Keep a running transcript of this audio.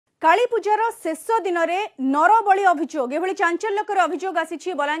काली पूजार शेष दिन में नरबली अभियोग एभली चांचल्यकर अभियोग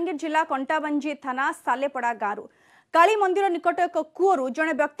आसी बलांगीर जिला कंटाबांजी थाना सालेपड़ा गाँव काली मंदिर निकट एक कूअरु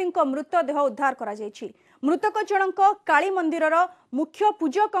जड़े व्यक्ति मृतदेह उद्धार करा मृतक जनक काली मंदिर मुख्य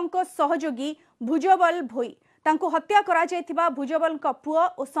पूजक सहयोगी भुजबल भोई तांको हत्या करा जायथिबा भुजबल पुओ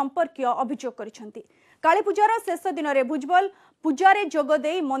और संपर्कीय अभियोग करिसेंती। काली पूजार शेष दिन में भुजबल पूजारे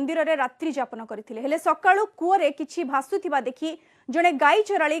जोगदे मंदिर में रात्रि जापन करथिले हेले सकाळु कूअरे किछि भासुथिबा देखि जड़े गाई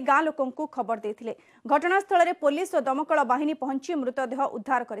चराली गाँ लोकंकु खबर देथिले। घटनास्थल में पुलिस और दमकल बाहिनी पहुंची मृतदेह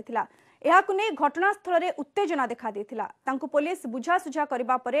उद्धार करथिला। एहाकु नै घटनास्थल में उत्तेजना देखा देथिला। तांकु पुलिस बुझासुझा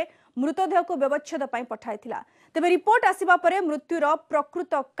करिबा परे मृतदेह को व्यवच्छेद पई पठाइथिला। तेबे रिपोर्ट आसिबा परे मृत्युर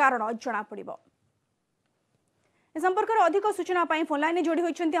प्रकृत कारण जणा पड़िबो। ए संपर्क में अधिक सूचना फोन लाइन जोड़ी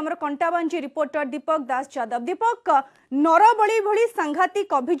होती आम कंटाबांजी रिपोर्टर दीपक दास यादव। दीपक, नरबली भली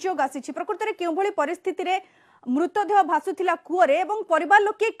सांघातिक अभियोग आसी प्रकृत में क्यों भली परिस्थिति रे मृतदेह भासुथिला कूअरे एवं परिवार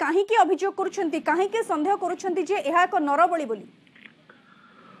लोके काहींकी अभियोग करुछंती काहींकी संदेह करुछंती जे एहा एक नरबली बोली?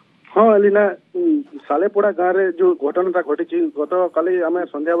 हाँ एलिना सालेपड़ा गाँव में जो घटना घटी गत काली आम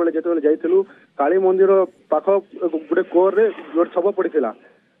संध्या बेले जिते जाइलु काली मंदिर पाख गोटे कूअर रे गोटे शव पड़ा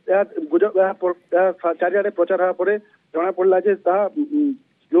चारिआडे प्रचार होगा जना पड़ा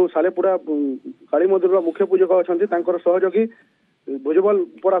जो सालेपुरा काली मंदिर मुख्य पूजक अच्छा सहयोगी भुजबल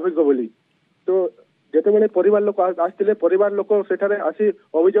पराभिज्ञ बोली तो जिते बड़े परिवार लोक आसते परिवार लोक सेठारे आसी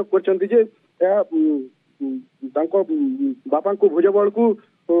अभियोग कर बापा को भुजबल को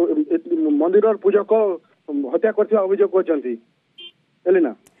मंदिर पूजक हत्या कर अभियोग कर।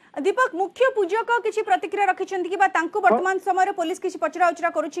 दीपक, मुख्य पूजक किसी प्रतिक्रिया रखिछंती कि वर्तमान समय पुलिस किसी पचरा उचरा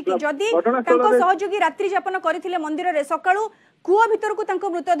करुछि कि जदि सहयोगी रात्रि जापन करथिले मंदिर रे सकाळु कुआ भीतर को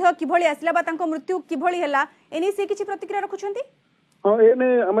मृतदेह किभଳି आसिला बा मृत्यु किभଳି हैला एनी से किसी प्रतिक्रिया रखुछंती? हाँ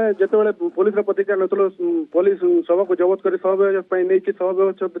एने आम जिते पुलिस प्रतिक्रिया नतलो पुलिस शव को जबत कर शव व्यवस्था नहीं शव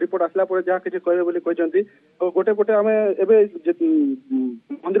व्यवस्था रिपोर्ट आसला जहाँ किसी कहे गोटे पटे आम ए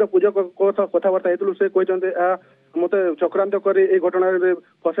मंदिर पूजक कथबार्ता होती से कहते मत चक्रांत कर घटना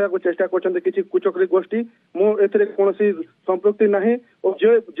फसाया चेष्टा कर कुचक्री गोष्ठी मुझे कौन संपृक्ति ना और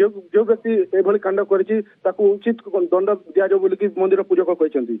जो व्यक्ति एभली कांड कर उचित दंड दि जाओ बोलिकी मंदिर पूजक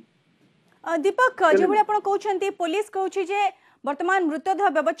कहते। दीपक, जो कहते पुलिस कहूँ वर्तमान मृतदेह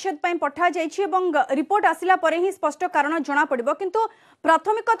व्यवच्छेद पठा जाइए रिपोर्ट आसिला परे ही स्पष्ट कारण जना पड़िबो किंतु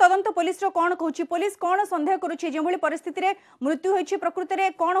प्राथमिक तदंत पुलिस कौन कहूँ पुलिस कौन संदेह करुछि जो परिस्थिति रे मृत्यु होइछि प्रकृति रे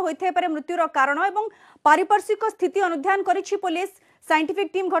कौन होइथे पारे मृत्युर कारण एवं पारिपार्श्विक स्थिति अनुध्यान करिछि पुलिस साइंटिफिक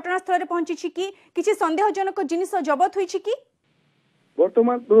टीम घटनास्थल रे पहुंची कि किछि संदेहजनक जिनिस जबत होइछि कि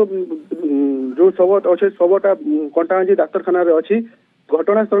वर्तमान जो शव अच्छे शवटा कंटाबांजी डाक्तरखाना रे अछि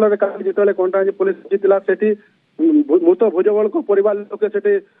घटनास्थल रे जिते कंटाबांजी पुलिस जितला सेठी मृत भुजबल को परिवार लोक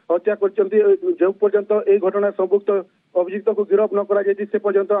से हत्या कर पर्यंत ये घटना संपुक्त अभियुक्त को गिरफ न करा से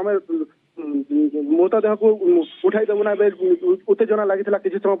पर्यंत आम मृतदेह को उठाई देबू ना उत्तेजना लगी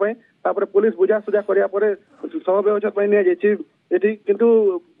किसी समय पुलिस बुझासुझा कराया शव व्यवस्था नहीं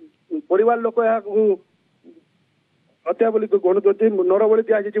किंतु परिवार लोक हत्या बोली गणुदत्ती नरबली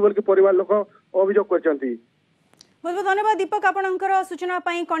दिखाई बोल परिवार लोक अभियोग कर। बहुत बहुत धन्यवाद दीपक आपणकर सूचना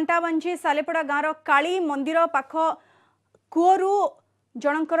पाई। कंटाबांजी सालेपड़ा गाँव काली मंदिर पाख कूअरु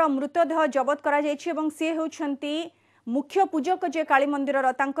जनकर मृतदेह जबत करा सी होउछंती मुख्य पूजक जे काली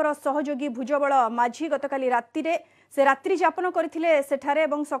मंदिर तांकर सहयोगी भुजबल माझी गतकाली राति से रात्रि जापन करथिले सेठारे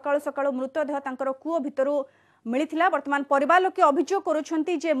एवं सकाळु सकाळु मृतदेह तांकर कूओ भितरु मिलिथिला। वर्तमान परिवार लोके अभियोग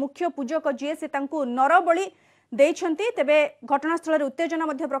करुछंती जे मुख्य पूजक जे से तांकु नरबली देइछंती। तेबे घटनास्थल रे उत्तेजना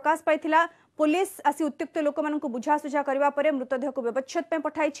मध्य प्रकाश पाइथिला। पुलिस आसी उत्त्यक्त लोक मानकु बुझासुझा करिबा परे मृतदेह को व्यवच्छेद पे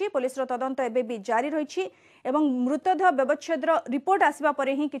पठाइछि। पुलिस रो तदंत एबे भी जारी रहिछि एवं मृतदेह व्यवच्छेद रो रिपोर्ट आसिबा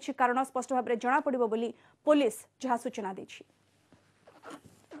परे ही किछि कारण स्पष्ट भाबरे जणा पड़िबो बोली पुलिस जहा सूचना दैछि।